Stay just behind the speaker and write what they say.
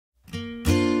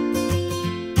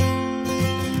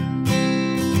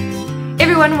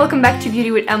everyone, welcome back to Beauty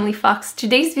with Emily Fox.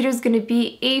 Today's video is going to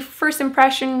be a first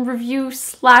impression review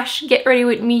slash get ready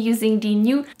with me using the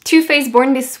new Too Faced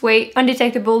Born This Way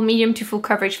Undetectable Medium to Full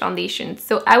Coverage Foundation.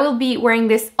 So I will be wearing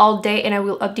this all day and I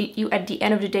will update you at the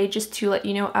end of the day just to let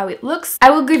you know how it looks.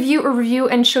 I will give you a review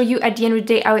and show you at the end of the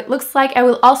day how it looks like. I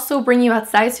will also bring you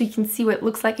outside so you can see what it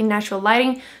looks like in natural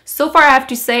lighting. So far I have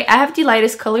to say I have the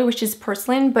lightest color, which is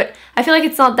Porcelain, but I feel like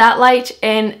it's not that light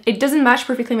and it doesn't match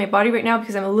perfectly my body right now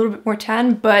because I'm a little bit more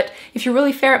tan, but if you're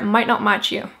really fair, it might not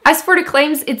match you. As for the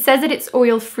claims, it says that it's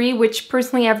oil-free, which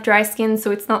personally I have dry skin,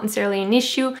 so it's not necessarily an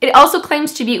issue. It also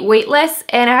claims to be weightless,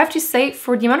 and I have to say,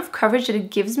 for the amount of coverage that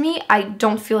it gives me, I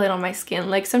don't feel it on my skin.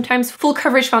 Like sometimes full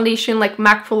coverage foundation, like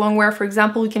MAC Pro Longwear, for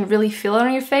example, you can really feel it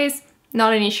on your face.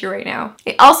 Not an issue right now.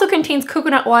 It also contains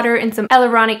coconut water and some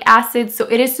hyaluronic acid, so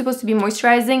it is supposed to be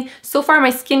moisturizing. So far my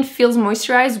skin feels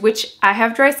moisturized, which I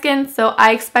have dry skin, so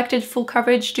I expected full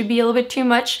coverage to be a little bit too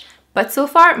much. But so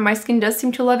far, my skin does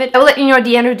seem to love it. I will let you know at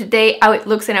the end of the day how it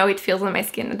looks and how it feels on my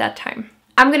skin at that time.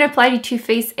 I'm going to apply the Too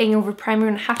Faced Hangover Primer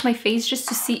on half my face just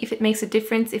to see if it makes a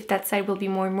difference, if that side will be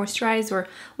more moisturized or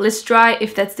less dry,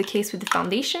 if that's the case with the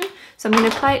foundation. So I'm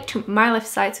going to apply it to my left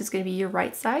side, so it's going to be your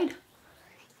right side.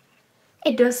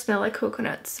 It does smell like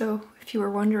coconut, so if you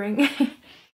were wondering.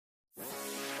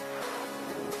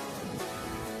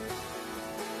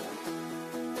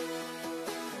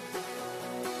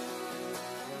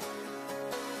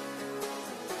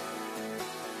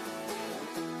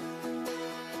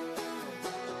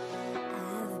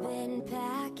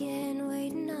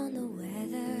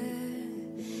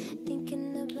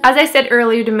 As I said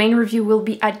earlier, the main review will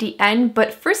be at the end,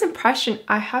 but first impression,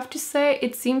 I have to say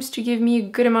it seems to give me a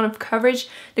good amount of coverage.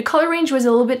 The color range was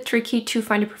a little bit tricky to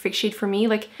find the perfect shade for me.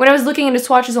 Like when I was looking at the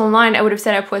swatches online, I would have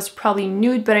said it was probably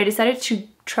nude, but I decided to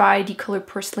try the color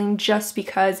Porcelain just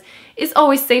because it's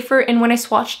always safer, and when I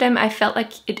swatched them I felt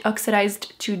like it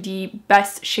oxidized to the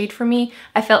best shade for me.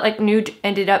 I felt like nude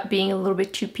ended up being a little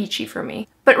bit too peachy for me.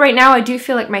 But right now I do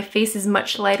feel like my face is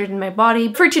much lighter than my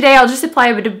body. For today I'll just apply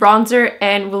a bit of bronzer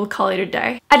and we'll call it a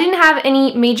day. I didn't have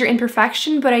any major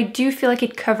imperfection, but I do feel like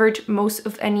it covered most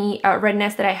of any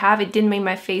redness that I have. It did make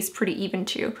my face pretty even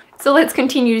too. So let's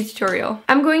continue the tutorial.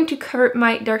 I'm going to cover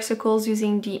my dark circles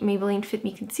using the Maybelline Fit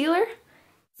Me Concealer.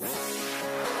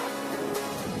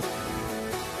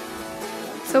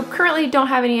 So currently don't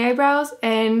have any eyebrows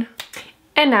and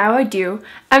now I do.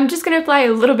 I'm just gonna apply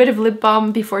a little bit of lip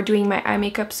balm before doing my eye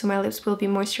makeup so my lips will be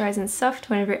moisturized and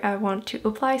soft whenever I want to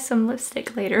apply some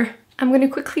lipstick later. I'm gonna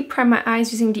quickly prime my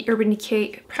eyes using the Urban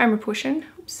Decay primer potion.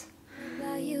 Oops.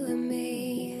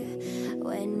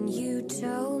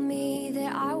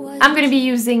 I'm going to be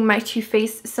using my Too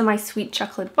Faced Semi-Sweet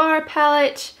Chocolate Bar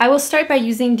palette. I will start by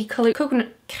using the color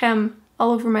Coconut Creme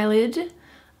all over my lid,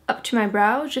 up to my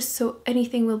brow, just so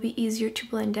anything will be easier to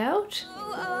blend out.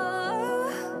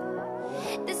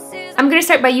 I'm going to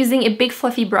start by using a big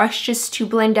fluffy brush just to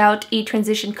blend out a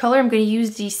transition color. I'm going to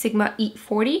use the Sigma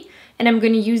E40 and I'm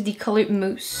going to use the color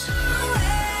Mousse.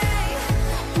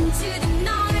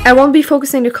 I won't be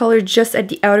focusing the color just at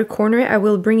the outer corner, I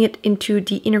will bring it into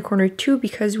the inner corner too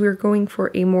because we're going for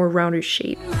a more rounded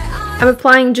shape. I'm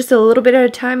applying just a little bit at a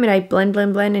time and I blend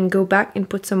and go back and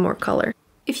put some more color.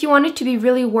 If you want it to be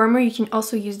really warmer, you can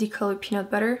also use the color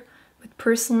Peanut Butter, but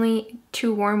personally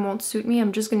too warm won't suit me.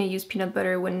 I'm just going to use Peanut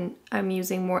Butter when I'm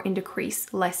using more in the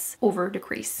crease, less over the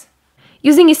crease.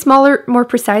 Using a smaller, more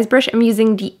precise brush, I'm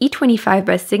using the E25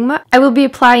 by Sigma. I will be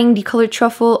applying the color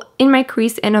Truffle in my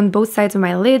crease and on both sides of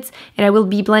my lids, and I will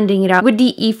be blending it out with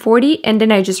the E40, and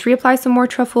then I just reapply some more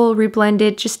Truffle, reblend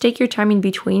it. Just take your time in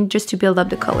between just to build up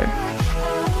the color.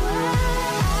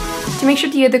 To make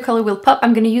sure the other color will pop,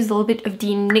 I'm going to use a little bit of the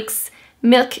NYX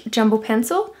Milk Jumbo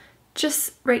Pencil,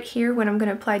 just right here when I'm going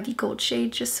to apply the gold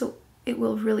shade, just so it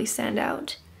will really stand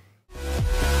out.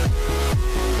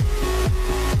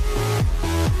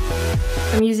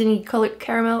 I'm using the color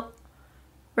Caramel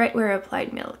right where I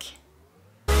applied milk.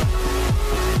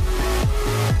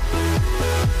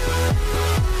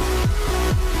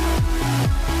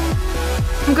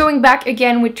 I'm going back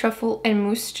again with Truffle and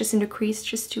Mousse just in the crease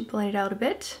just to blend it out a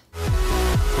bit.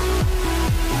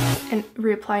 And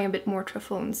reapplying a bit more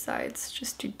Truffle on the sides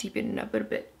just to deepen it up a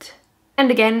bit.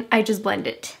 And again, I just blend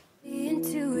it.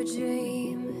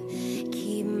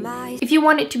 If you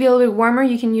want it to be a little bit warmer,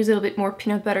 you can use a little bit more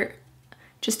peanut butter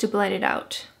just to blend it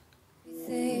out.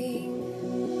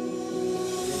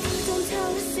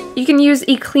 You can use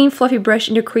a clean fluffy brush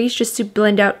in the crease just to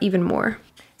blend out even more.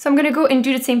 So I'm going to go and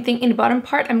do the same thing in the bottom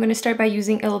part. I'm going to start by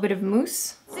using a little bit of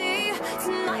mousse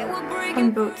on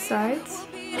both sides.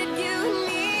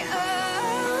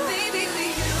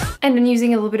 And then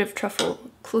using a little bit of truffle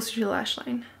closer to the lash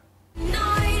line. I'm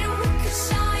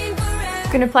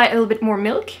gonna apply a little bit more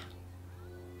milk,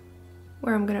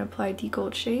 where I'm gonna apply the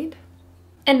gold shade.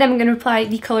 And then I'm gonna apply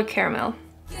the color caramel.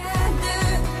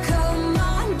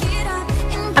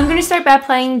 I'm gonna start by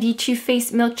applying the Too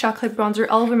Faced Milk Chocolate Bronzer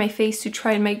all over my face to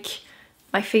try and make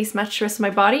my face match the rest of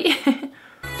my body.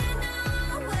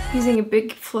 Using a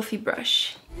big fluffy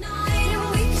brush.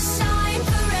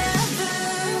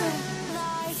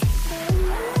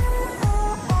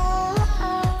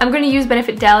 I'm going to use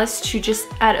Benefit Dallas to just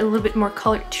add a little bit more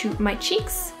color to my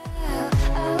cheeks.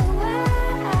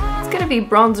 It's going to be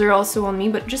bronzer also on me,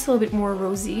 but just a little bit more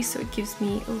rosy, so it gives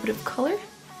me a little bit of color.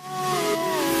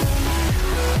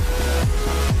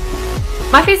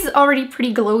 My face is already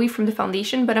pretty glowy from the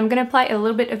foundation, but I'm going to apply a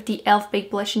little bit of the e.l.f.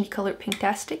 Baked Blush in the color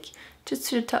Pinktastic just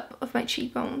to the top of my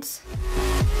cheekbones.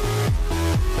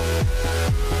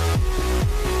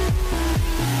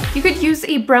 You could use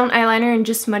a brown eyeliner and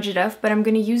just smudge it off, but I'm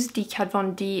going to use the Kat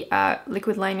Von D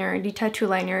liquid liner, the tattoo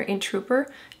liner in Trooper.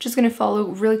 Just going to follow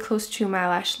really close to my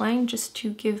lash line just to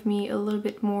give me a little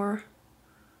bit more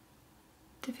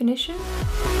definition.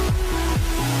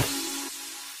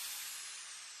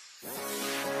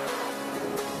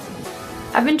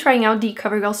 I've been trying out the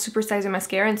CoverGirl Supersizer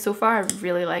Mascara and so far I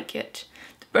really like it.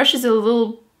 The brush is a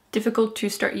little difficult to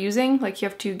start using, like you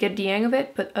have to get the hang of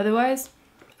it, but otherwise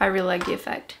I really like the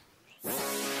effect.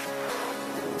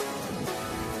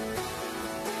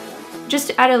 Just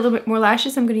to add a little bit more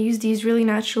lashes, I'm going to use these really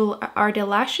natural Ardell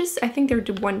lashes. I think they're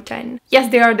the 110.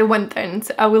 Yes, they are the 110.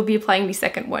 So I will be applying the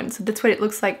second one. So that's what it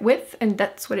looks like with, and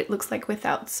that's what it looks like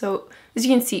without. So as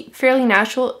you can see, fairly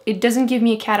natural. It doesn't give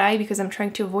me a cat eye because I'm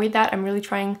trying to avoid that. I'm really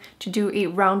trying to do a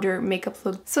rounder makeup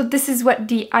look. So this is what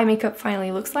the eye makeup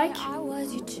finally looks like.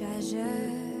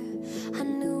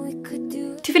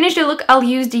 To finish the look, I'll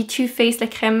use the Too Faced La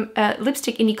Crème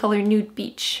lipstick in the color Nude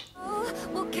Beige.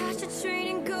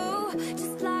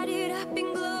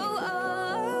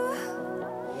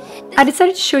 I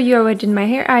decided to show you how I did my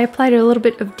hair. I applied a little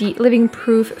bit of the Living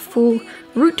Proof Full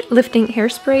Root Lifting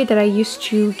Hairspray that I used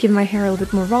to give my hair a little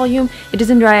bit more volume. It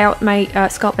doesn't dry out my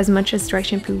scalp as much as dry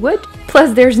shampoo would.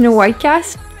 Plus there's no white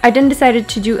cast. I then decided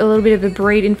to do a little bit of a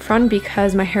braid in front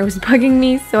because my hair was bugging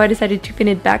me, so I decided to pin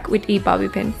it back with a bobby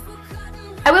pin.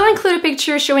 I will include a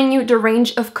picture showing you the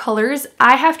range of colors.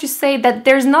 I have to say that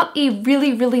there's not a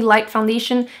really light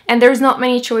foundation and there's not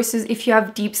many choices if you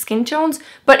have deep skin tones,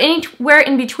 but anywhere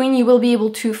in between you will be able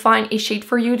to find a shade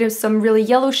for you. There's some really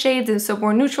yellow shades and some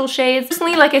more neutral shades.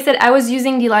 Personally, like I said, I was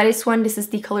using the lightest one. This is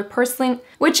the color Porcelain,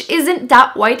 which isn't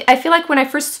that white. I feel like when I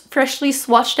first freshly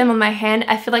swatched them on my hand,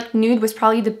 I feel like Nude was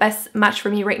probably the best match for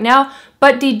me right now,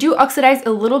 but they do oxidize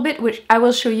a little bit, which I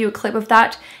will show you a clip of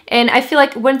that. And I feel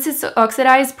like once it's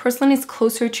oxidized, Porcelain is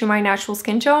closer to my natural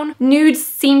skin tone. Nudes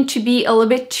seem to be a little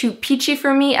bit too peachy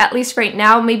for me, at least right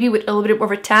now. Maybe with a little bit more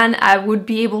of a tan, I would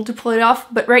be able to pull it off,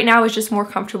 but right now it's just more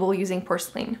comfortable using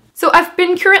Porcelain. So I've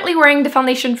been currently wearing the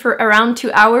foundation for around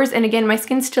 2 hours, and again, my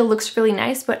skin still looks really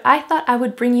nice, but I thought I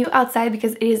would bring you outside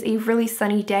because it is a really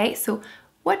sunny day, so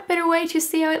what better way to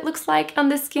see how it looks like on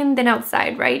the skin than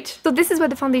outside, right? So this is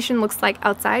what the foundation looks like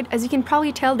outside. As you can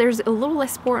probably tell, there's a little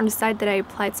less pore on the side that I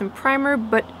applied some primer,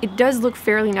 but it does look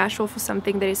fairly natural for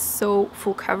something that is so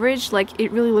full coverage. Like,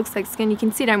 it really looks like skin. You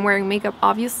can see that I'm wearing makeup,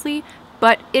 obviously,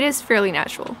 but it is fairly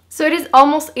natural. So it is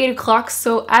almost 8 o'clock,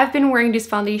 so I've been wearing this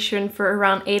foundation for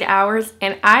around 8 hours,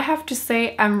 and I have to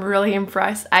say I'm really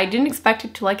impressed. I didn't expect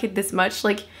it to like it this much.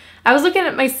 Like, I was looking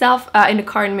at myself in the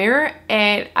car mirror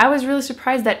and I was really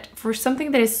surprised that for something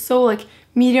that is so like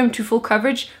medium to full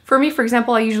coverage, for me, for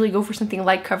example, I usually go for something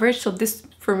light coverage, so this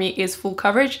for me is full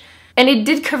coverage. And it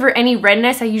did cover any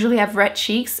redness. I usually have red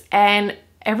cheeks and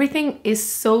everything is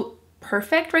so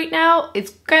perfect right now.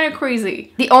 It's kind of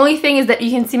crazy. The only thing is that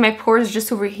you can see my pores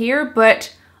just over here,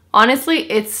 but honestly,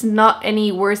 it's not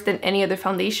any worse than any other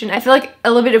foundation. I feel like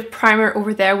a little bit of primer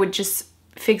over there would just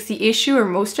fix the issue or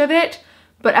most of it.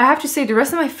 But I have to say the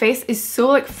rest of my face is so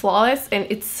like flawless and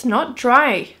it's not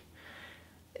dry.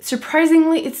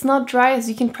 Surprisingly, it's not dry. As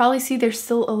you can probably see, there's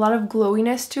still a lot of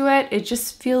glowiness to it. It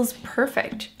just feels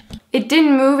perfect. It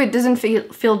didn't move, it doesn't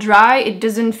feel dry, it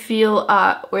doesn't feel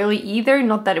oily either.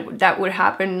 Not that that would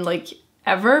happen like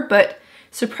ever, but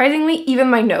surprisingly, even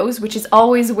my nose, which is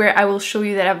always where I will show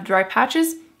you that I have dry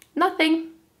patches, nothing.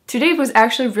 Today was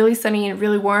actually really sunny and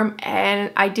really warm and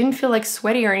I didn't feel like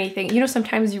sweaty or anything. You know,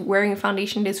 sometimes you're wearing a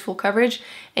foundation that is full coverage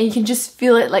and you can just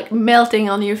feel it like melting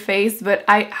on your face, but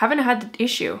I haven't had that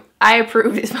issue. I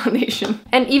approve this foundation.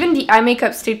 And even the eye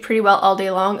makeup stayed pretty well all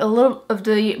day long. A little of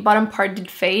the bottom part did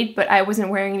fade, but I wasn't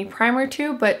wearing any primer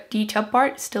too, but the top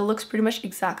part still looks pretty much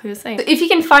exactly the same. So if you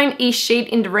can find a shade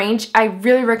in the range, I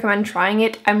really recommend trying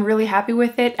it. I'm really happy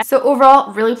with it. So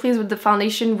overall, really pleased with the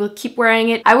foundation. Will keep wearing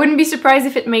it. I wouldn't be surprised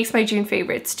if it makes my June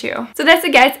favorites too. So that's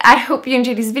it guys. I hope you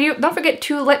enjoyed this video. Don't forget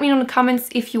to let me know in the comments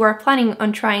if you are planning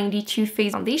on trying the Too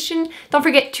Faced foundation. Don't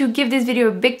forget to give this video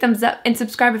a big thumbs up and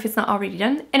subscribe if it's not already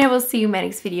done. And I will see you in my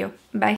next video. Bye.